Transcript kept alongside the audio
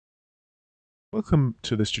Welcome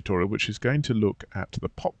to this tutorial, which is going to look at the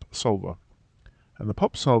popsolver. And the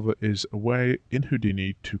popsolver is a way in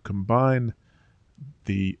Houdini to combine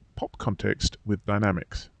the pop context with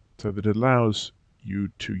dynamics, so that it allows you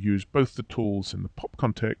to use both the tools in the pop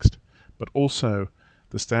context, but also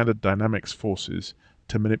the standard dynamics forces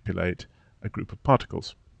to manipulate a group of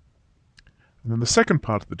particles. And then the second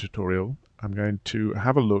part of the tutorial, I'm going to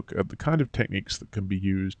have a look at the kind of techniques that can be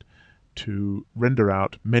used to render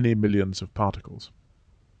out many millions of particles.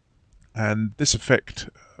 And this effect,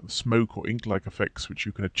 smoke or ink-like effects, which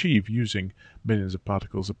you can achieve using millions of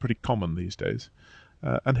particles, are pretty common these days.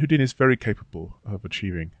 And Houdini is very capable of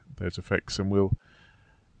achieving those effects, and we'll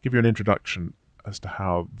give you an introduction as to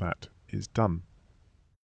how that is done.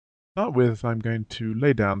 To start with, I'm going to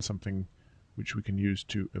lay down something which we can use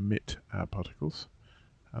to emit our particles.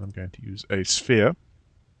 And I'm going to use a sphere,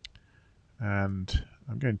 and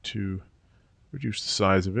I'm going to reduce the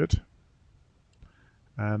size of it,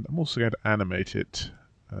 and I'm also going to animate it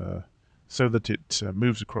so that it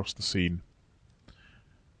moves across the scene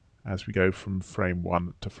as we go from frame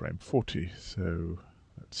 1 to frame 40. So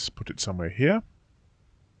let's put it somewhere here,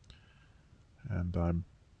 and I'm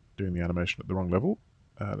doing the animation at the wrong level.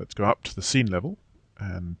 Let's go up to the scene level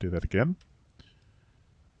and do that again.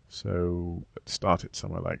 So let's start it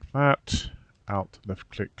somewhere like that. Alt left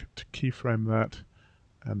click to keyframe that,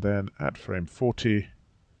 and then at frame 40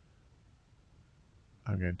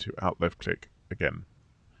 I'm going to alt left click again,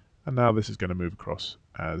 and now this is going to move across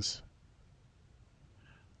as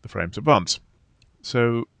the frames advance.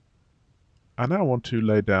 So I now want to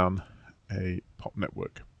lay down a pop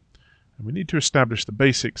network, and we need to establish the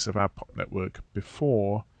basics of our pop network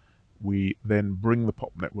before we then bring the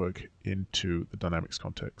pop network into the dynamics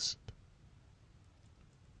context.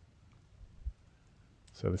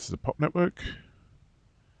 So this is a pop network,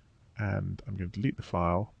 and I'm going to delete the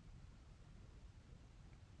file,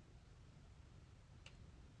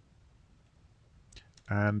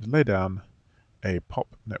 and lay down a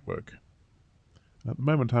pop network. At the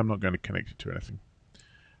moment I'm not going to connect it to anything,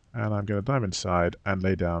 and I'm going to dive inside and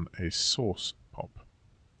lay down a source pop,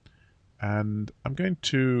 and I'm going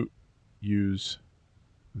to use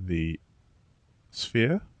the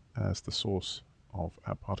sphere as the source of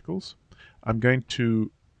our particles. I'm going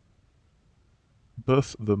to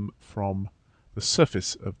birth them from the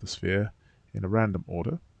surface of the sphere in a random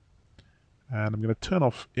order, and I'm going to turn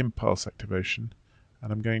off impulse activation,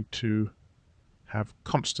 and I'm going to have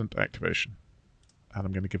constant activation, and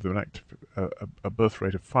I'm going to give them a birth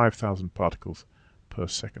rate of 5,000 particles per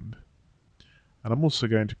second. And I'm also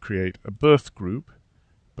going to create a birth group,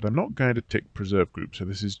 but I'm not going to tick preserve group, so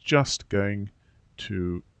this is just going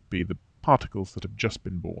to be the particles that have just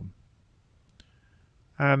been born.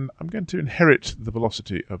 And I'm going to inherit the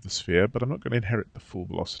velocity of the sphere, but I'm not going to inherit the full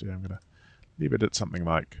velocity. I'm going to leave it at something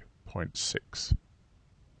like 0.6.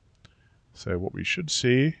 So what we should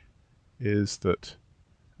see is that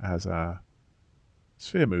as our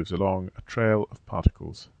sphere moves along, a trail of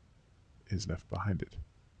particles is left behind it.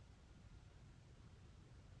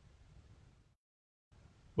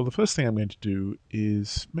 Well, the first thing I'm going to do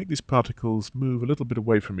is make these particles move a little bit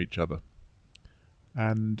away from each other.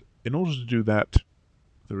 And in order to do that,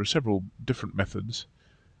 there are several different methods.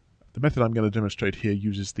 The method I'm going to demonstrate here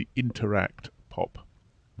uses the interact pop,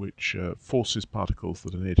 which forces particles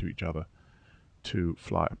that are near to each other to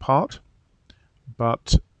fly apart.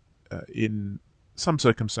 But in some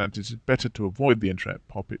circumstances, it's better to avoid the interact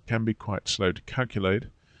pop. It can be quite slow to calculate,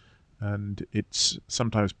 and it's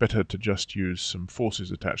sometimes better to just use some forces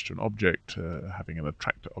attached to an object, having an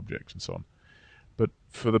attractor object and so on. But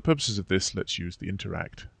for the purposes of this, let's use the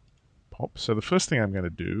interact pop. So the first thing I'm going to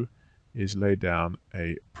do is lay down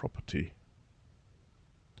a property,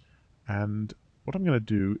 and what I'm going to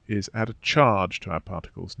do is add a charge to our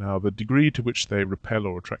particles. Now, the degree to which they repel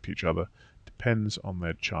or attract each other depends on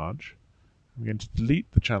their charge. I'm going to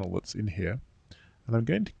delete the channel that's in here, and I'm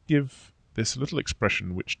going to give this little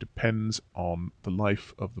expression which depends on the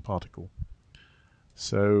life of the particle.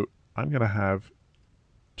 So I'm going to have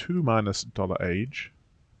 2 minus $age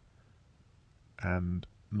and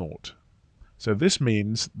 0. So this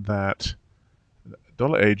means that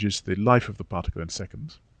 $age is the life of the particle in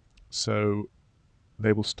seconds. So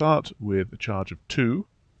they will start with a charge of 2,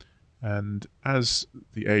 and as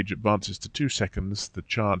the age advances to 2 seconds, the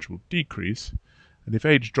charge will decrease, and if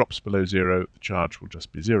age drops below 0, the charge will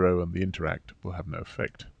just be 0, and the interact will have no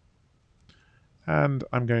effect. And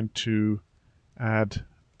I'm going to add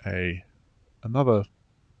another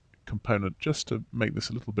component just to make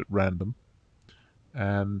this a little bit random,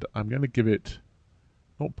 and I'm going to give it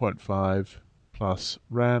 0.5 plus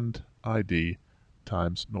rand id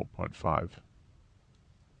times 0.5.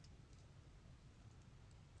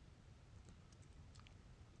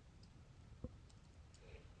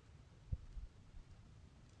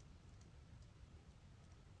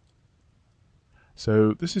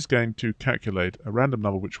 So this is going to calculate a random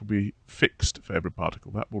number which will be fixed for every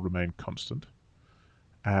particle. That will remain constant.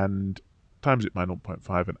 And times it by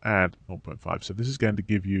 0.5 and add 0.5. So this is going to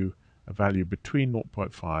give you a value between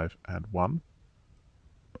 0.5 and 1.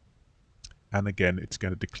 And again, it's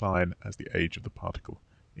going to decline as the age of the particle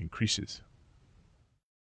increases.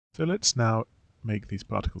 So let's now make these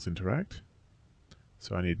particles interact.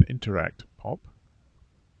 So I need an interact pop.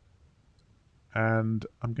 And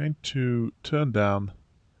I'm going to turn down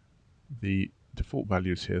the default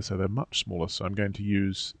values here so they're much smaller. So I'm going to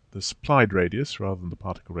use the supplied radius rather than the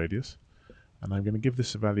particle radius. And I'm going to give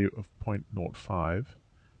this a value of 0.05.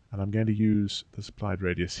 And I'm going to use the supplied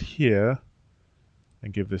radius here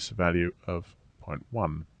and give this a value of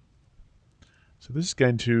 0.1. So this is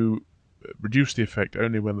going to reduce the effect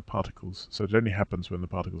only when the particles, so it only happens when the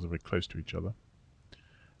particles are very close to each other.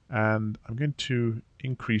 And I'm going to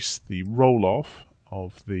increase the roll-off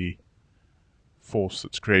of the force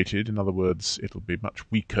that's created. In other words, it'll be much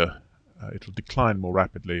weaker. It'll decline more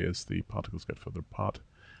rapidly as the particles get further apart.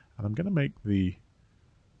 And I'm going to make the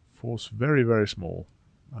force very, very small.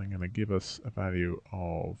 I'm going to give us a value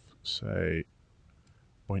of, say,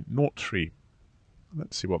 0.03.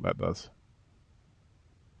 Let's see what that does.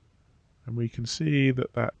 And we can see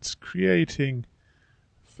that that's creating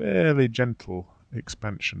fairly gentle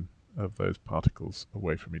expansion of those particles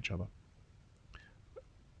away from each other.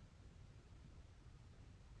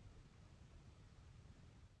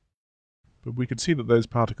 But we could see that those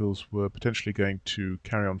particles were potentially going to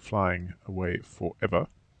carry on flying away forever.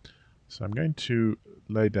 So I'm going to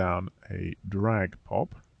lay down a drag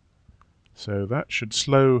pop. So that should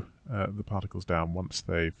slow the particles down once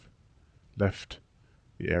they've left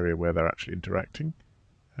the area where they're actually interacting.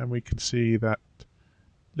 And we can see that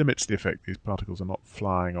limits the effect. These particles are not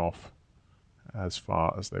flying off as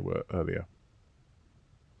far as they were earlier.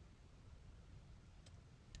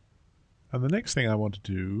 And the next thing I want to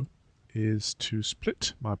do is to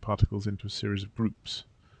split my particles into a series of groups.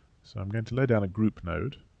 So I'm going to lay down a group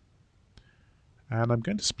node, and I'm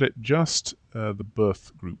going to split just the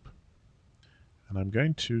birth group. And I'm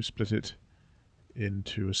going to split it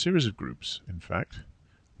into a series of groups, in fact,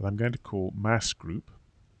 that I'm going to call mass group.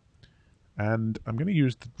 And I'm going to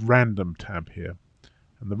use the random tab here.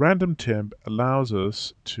 And the random tab allows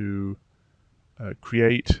us to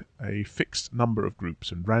create a fixed number of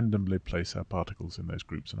groups and randomly place our particles in those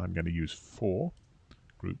groups. And I'm going to use 4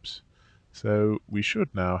 groups. So we should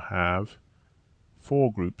now have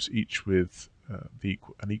 4 groups, each with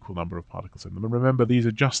an equal number of particles in them. And remember, these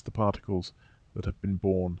are just the particles that have been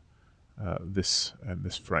born in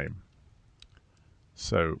this frame.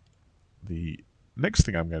 So the next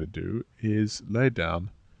thing I'm going to do is lay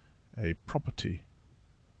down a property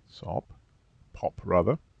pop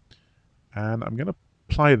rather, and I'm going to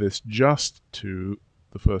apply this just to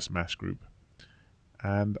the first mass group,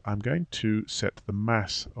 and I'm going to set the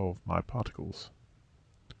mass of my particles.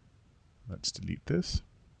 Let's delete this,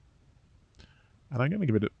 and I'm going to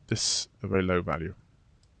give it a very low value,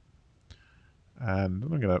 and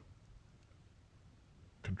then I'm going to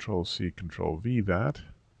Control-C, Control-V that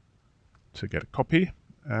to get a copy,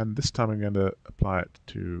 and this time I'm going to apply it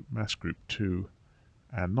to mass group 2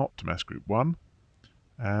 and not to mass group 1,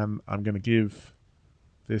 and I'm going to give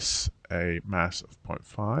this a mass of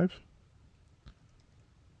 0.5,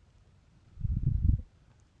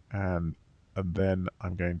 and then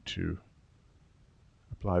I'm going to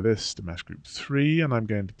apply this to mass group 3, and I'm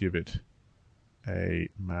going to give it a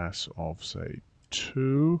mass of, say,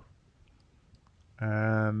 2,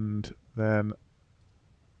 and then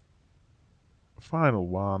a final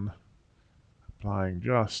one applying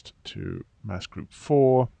just to mass group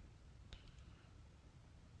 4,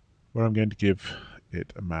 where I'm going to give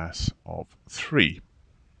it a mass of 3.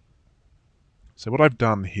 So what I've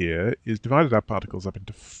done here is divided our particles up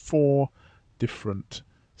into 4 different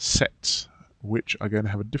sets, which are going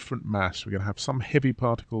to have a different mass. We're going to have some heavy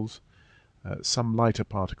particles, some lighter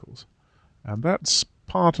particles, and that's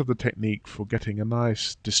part of the technique for getting a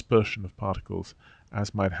nice dispersion of particles,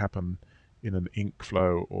 as might happen in an ink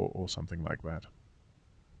flow or something like that.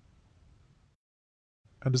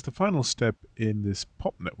 And as the final step in this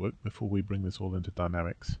pop network, before we bring this all into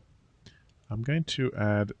dynamics, I'm going to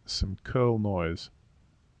add some curl noise.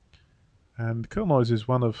 And curl noise is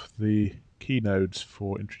one of the key nodes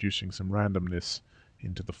for introducing some randomness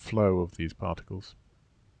into the flow of these particles.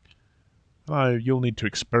 You'll need to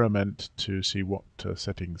experiment to see what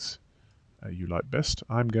settings you like best.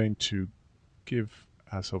 I'm going to give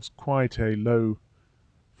ourselves quite a low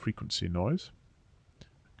frequency noise.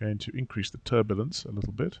 I'm going to increase the turbulence a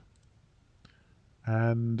little bit,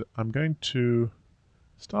 and I'm going to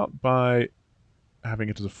start by having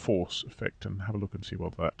it as a force effect and have a look and see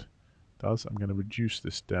what that does. I'm going to reduce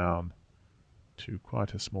this down to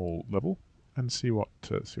quite a small level and see what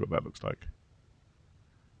that looks like.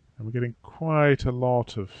 And we're getting quite a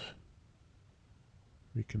lot of,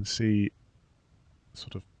 we can see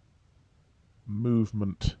sort of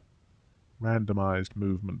movement, randomized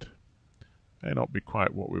movement. May not be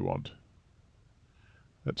quite what we want.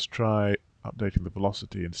 Let's try updating the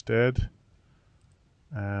velocity instead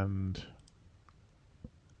and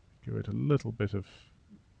give it a little bit of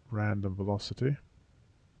random velocity.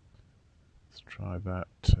 Let's try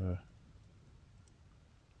that.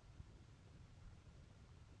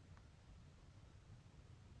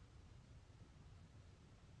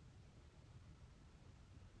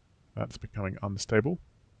 That's becoming unstable.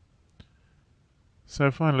 So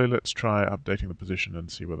finally, let's try updating the position and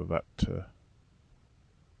see whether that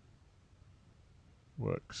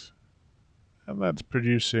works. And that's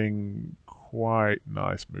producing quite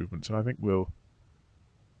nice movement. So I think we'll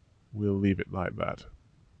leave it like that.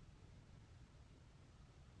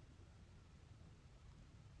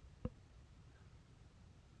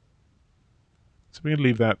 So we're going to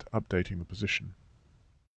leave that updating the position.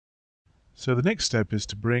 So the next step is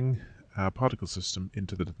to bring our particle system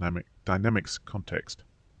into the dynamics context.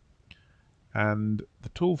 And the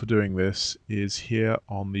tool for doing this is here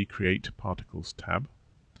on the Create Particles tab.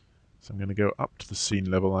 So I'm going to go up to the scene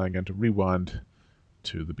level and I'm going to rewind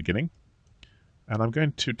to the beginning. And I'm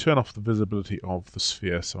going to turn off the visibility of the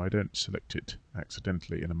sphere so I don't select it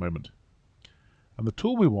accidentally in a moment. And the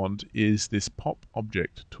tool we want is this Pop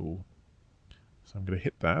Object tool. So I'm going to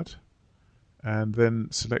hit that and then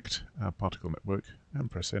select our particle network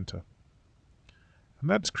and press enter. And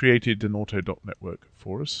that's created an auto dot network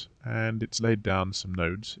for us, and it's laid down some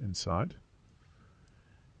nodes inside.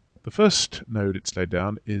 The first node it's laid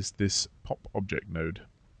down is this pop object node.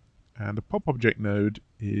 And a pop object node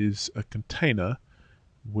is a container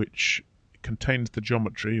which contains the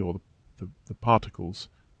geometry or the particles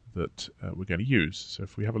that we're going to use. So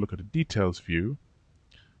if we have a look at a details view,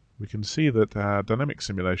 we can see that our dynamic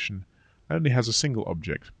simulation only has a single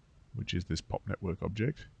object, which is this pop network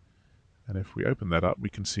object. And if we open that up, we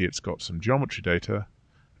can see it's got some geometry data,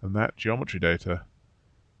 and that geometry data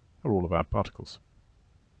are all of our particles.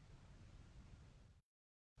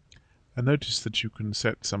 And notice that you can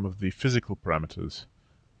set some of the physical parameters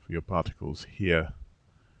for your particles here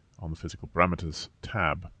on the Physical Parameters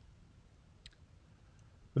tab.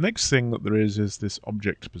 The next thing that there is this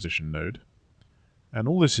Object Position node, and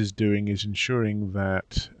all this is doing is ensuring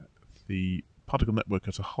that the particle network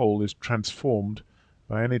as a whole is transformed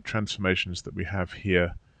by any transformations that we have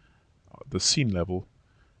here at the scene level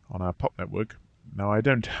on our pop network. Now I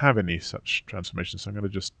don't have any such transformations, so I'm going to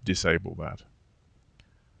just disable that.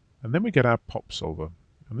 And then we get our popsolver,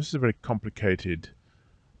 and this is a very complicated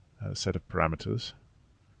set of parameters,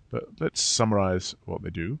 but let's summarize what they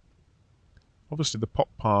do. Obviously the pop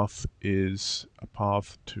path is a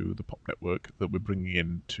path to the pop network that we're bringing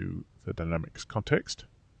into the dynamics context.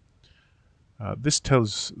 This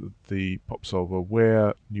tells the popsolver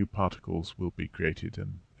where new particles will be created,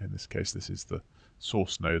 and in this case this is the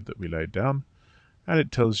source node that we laid down, and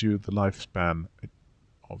it tells you the lifespan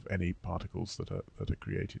of any particles that are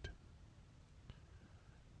created.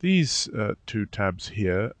 These two tabs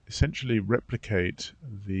here essentially replicate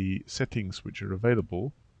the settings which are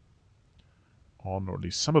available on, or at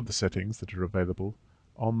least some of the settings that are available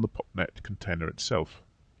on the PopNet container itself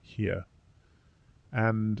here.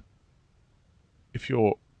 And if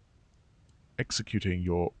you're executing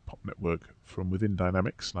your pop network from within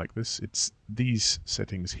Dynamics like this, it's these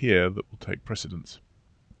settings here that will take precedence.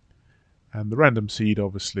 And the random seed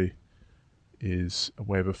obviously is a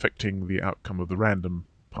way of affecting the outcome of the random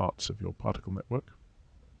parts of your particle network.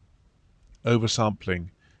 Oversampling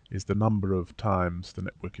is the number of times the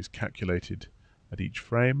network is calculated at each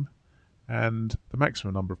frame, and the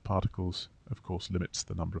maximum number of particles of course limits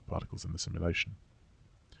the number of particles in the simulation.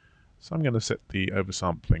 So I'm going to set the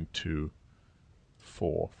oversampling to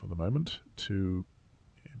 4 for the moment to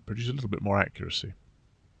produce a little bit more accuracy.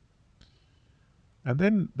 And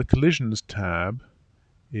then the collisions tab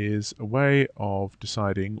is a way of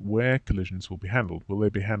deciding where collisions will be handled. Will they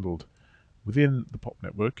be handled within the pop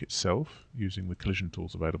network itself using the collision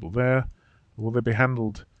tools available there, or will they be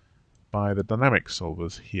handled by the dynamic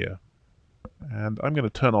solvers here? And I'm going to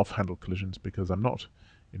turn off handle collisions because I'm not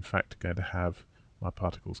in fact going to have my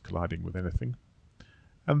particles colliding with anything.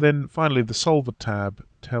 And then finally the solver tab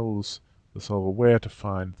tells the solver where to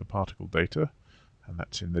find the particle data, and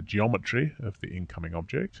that's in the geometry of the incoming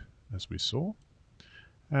object as we saw.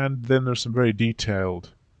 And then there's some very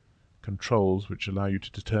detailed controls which allow you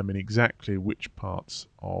to determine exactly which parts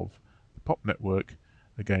of the pop network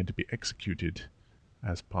are going to be executed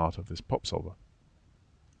as part of this popsolver.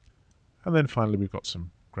 And then finally we've got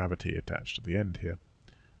some gravity attached at the end here.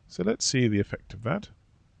 So let's see the effect of that.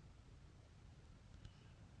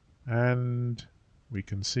 And we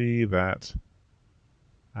can see that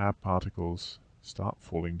our particles start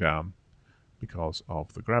falling down because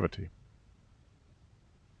of the gravity.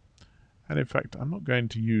 And in fact, I'm not going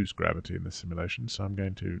to use gravity in this simulation, so I'm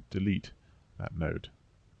going to delete that node.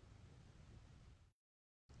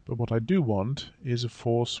 But what I do want is a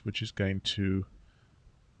force which is going to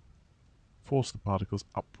force the particles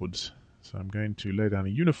upwards. So I'm going to lay down a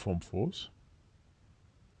uniform force,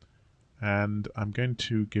 and I'm going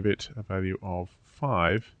to give it a value of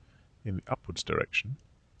 5 in the upwards direction.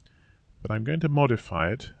 But I'm going to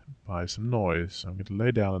modify it by some noise. So I'm going to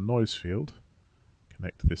lay down a noise field,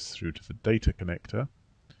 connect this through to the data connector,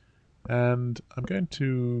 and I'm going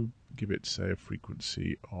to give it, say, a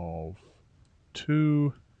frequency of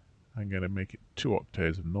 2. I'm going to make it 2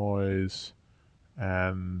 octaves of noise,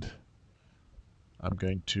 and I'm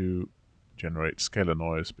going to generate scalar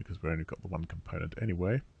noise because we've only got the one component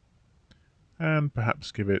anyway, and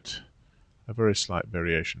perhaps give it a very slight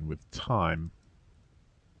variation with time,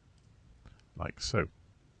 like so.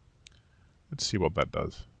 Let's see what that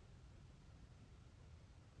does.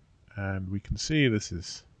 And we can see this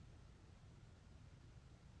is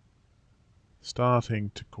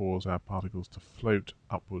starting to cause our particles to float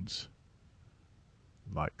upwards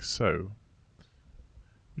like so,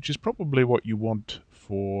 which is probably what you want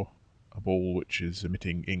for a ball which is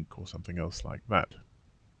emitting ink or something else like that.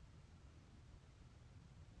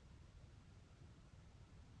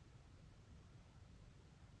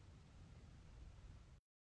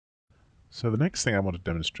 So the next thing I want to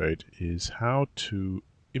demonstrate is how to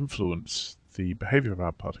influence the behavior of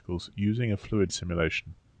our particles using a fluid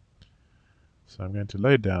simulation. So I'm going to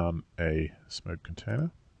lay down a smoke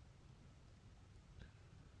container,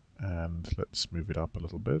 and let's move it up a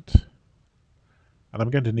little bit. And I'm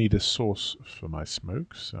going to need a source for my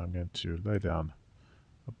smoke, so I'm going to lay down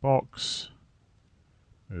a box,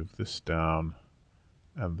 move this down,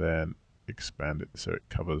 and then expand it so it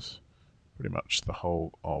covers pretty much the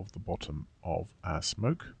whole of the bottom of our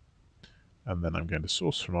smoke. And then I'm going to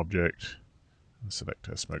source from object and select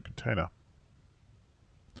our smoke container.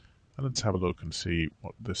 And let's have a look and see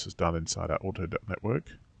what this has done inside our Autodesk network.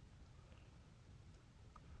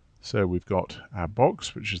 So we've got our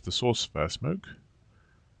box, which is the source of our smoke,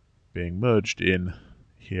 being merged in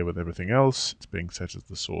here with everything else. It's being set as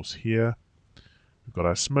the source here. We've got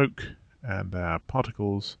our smoke and our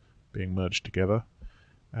particles being merged together.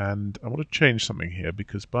 And I want to change something here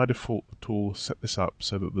because by default the tool set this up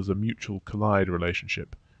so that there's a mutual collide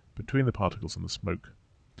relationship between the particles and the smoke.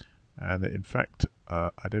 And in fact,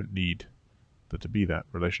 I don't need there to be that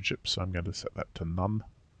relationship, so I'm going to set that to none.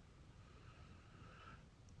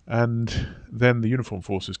 And then the uniform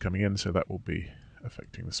force is coming in, so that will be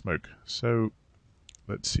affecting the smoke. So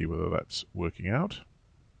let's see whether that's working out.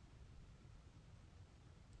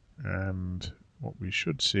 And what we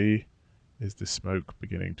should see is the smoke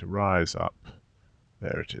beginning to rise up.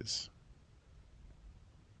 There it is.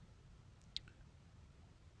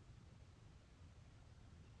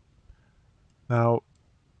 Now,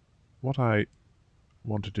 what I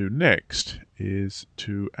want to do next is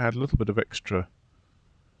to add a little bit of extra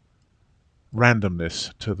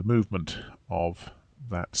randomness to the movement of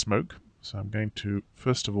that smoke. So I'm going to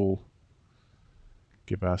first of all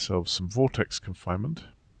give ourselves some vortex confinement,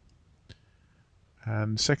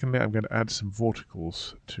 and secondly I'm going to add some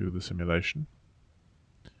vorticles to the simulation.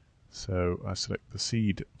 So I select the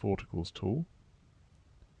seed vorticles tool,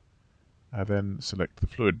 I then select the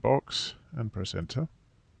fluid box and press enter,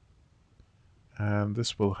 and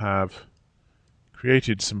this will have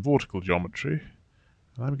created some vortical geometry.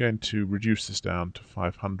 And I'm going to reduce this down to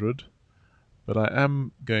 500, but I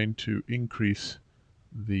am going to increase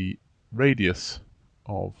the radius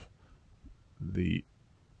of the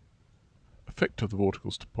effect of the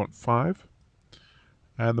vorticles to 0.5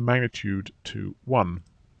 and the magnitude to 1.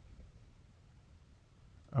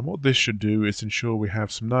 And what this should do is ensure we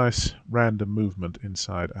have some nice random movement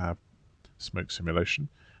inside our smoke simulation.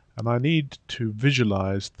 And I need to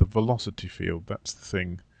visualize the velocity field. That's the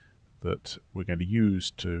thing that we're going to use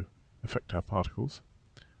to affect our particles.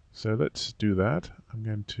 So let's do that. I'm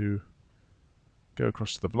going to go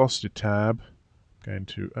across to the velocity tab, I'm going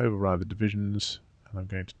to override the divisions, and I'm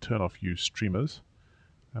going to turn off use streamers.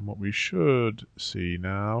 And what we should see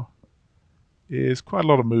now is quite a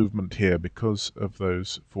lot of movement here because of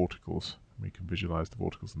those vorticles. We can visualize the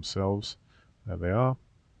vorticles themselves. There they are.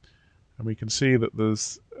 and we can see that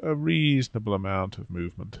there's a reasonable amount of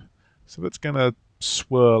movement. So that's going to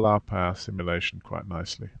swirl up our simulation quite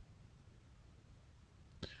nicely.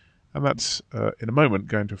 And that's, in a moment,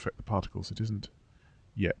 going to affect the particles. It isn't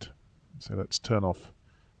yet. So let's turn off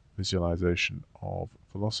visualization of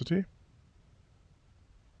velocity.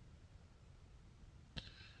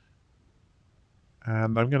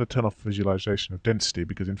 And I'm going to turn off visualization of density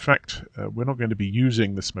because, in fact, we're not going to be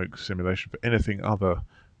using the smoke simulation for anything other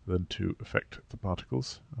than to affect the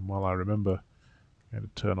particles. And while I remember, I'm going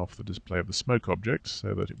to turn off the display of the smoke object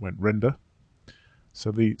so that it won't render. So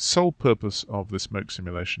the sole purpose of the smoke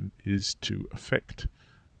simulation is to affect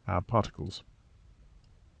our particles.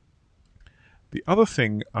 The other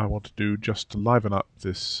thing I want to do, just to liven up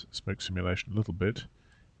this smoke simulation a little bit,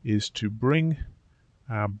 is to bring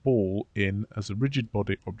our ball in as a rigid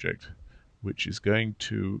body object, which is going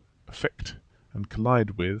to affect and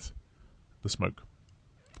collide with the smoke.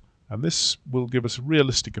 And this will give us a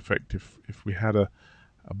realistic effect. If we had a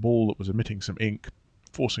ball that was emitting some ink,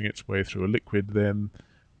 forcing its way through a liquid, then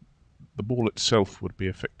the ball itself would be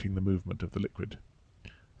affecting the movement of the liquid.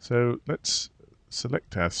 So let's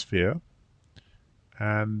select our sphere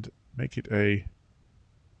and make it a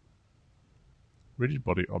rigid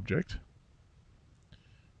body object,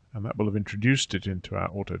 and that will have introduced it into our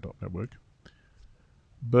auto.network.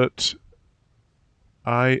 But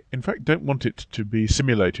I, in fact, don't want it to be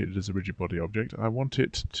simulated as a rigid body object. I want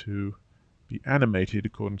it to be animated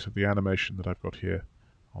according to the animation that I've got here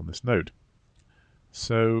on this node.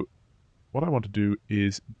 So what I want to do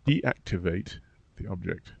is deactivate the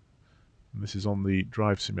object. And this is on the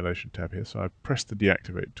Drive Simulation tab here. So I press the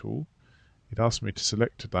deactivate tool. It asks me to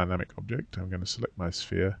select a dynamic object. I'm going to select my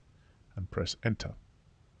sphere and press enter.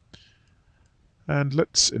 And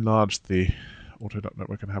let's enlarge the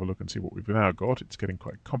auto.network and have a look and see what we've now got. It's getting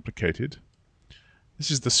quite complicated. This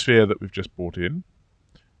is the sphere that we've just brought in,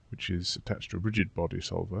 which is attached to a rigid body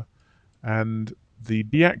solver. And the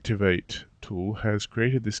deactivate tool has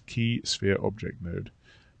created this key sphere object node,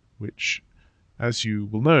 which, as you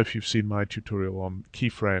will know if you've seen my tutorial on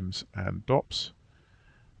keyframes and DOPs,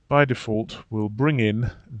 by default will bring in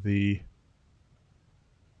the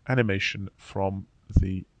animation from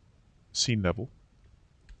the scene level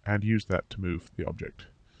and use that to move the object.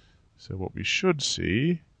 So what we should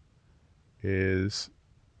see is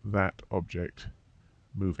that object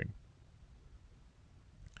moving.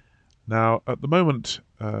 Now at the moment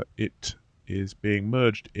it is being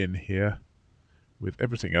merged in here with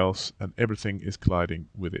everything else, and everything is colliding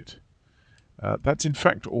with it. That's in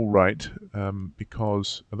fact all right,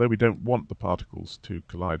 because although we don't want the particles to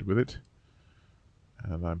collide with it,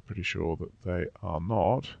 and I'm pretty sure that they are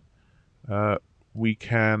not, we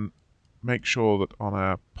can make sure that on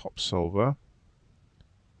our popsolver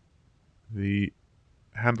the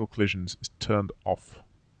handle collisions is turned off,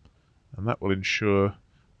 and that will ensure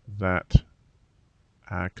that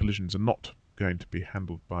our collisions are not going to be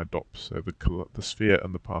handled by DOPs, so the sphere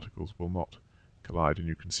and the particles will not collide, and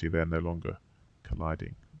you can see they're no longer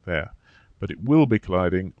colliding there. But it will be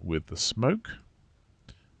colliding with the smoke,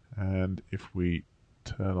 and if we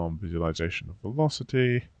turn on visualization of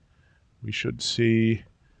velocity, we should see,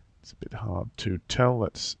 it's a bit hard to tell,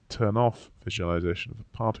 let's turn off visualization of the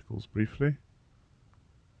particles briefly.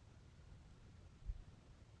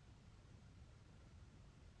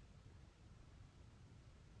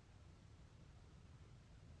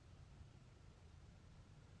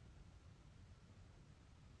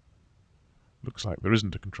 Looks like there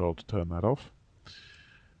isn't a control to turn that off.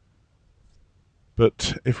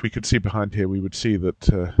 But if we could see behind here, we would see that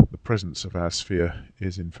the presence of our sphere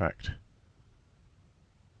is in fact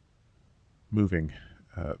moving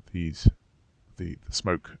the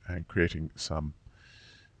smoke and creating some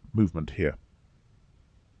movement here.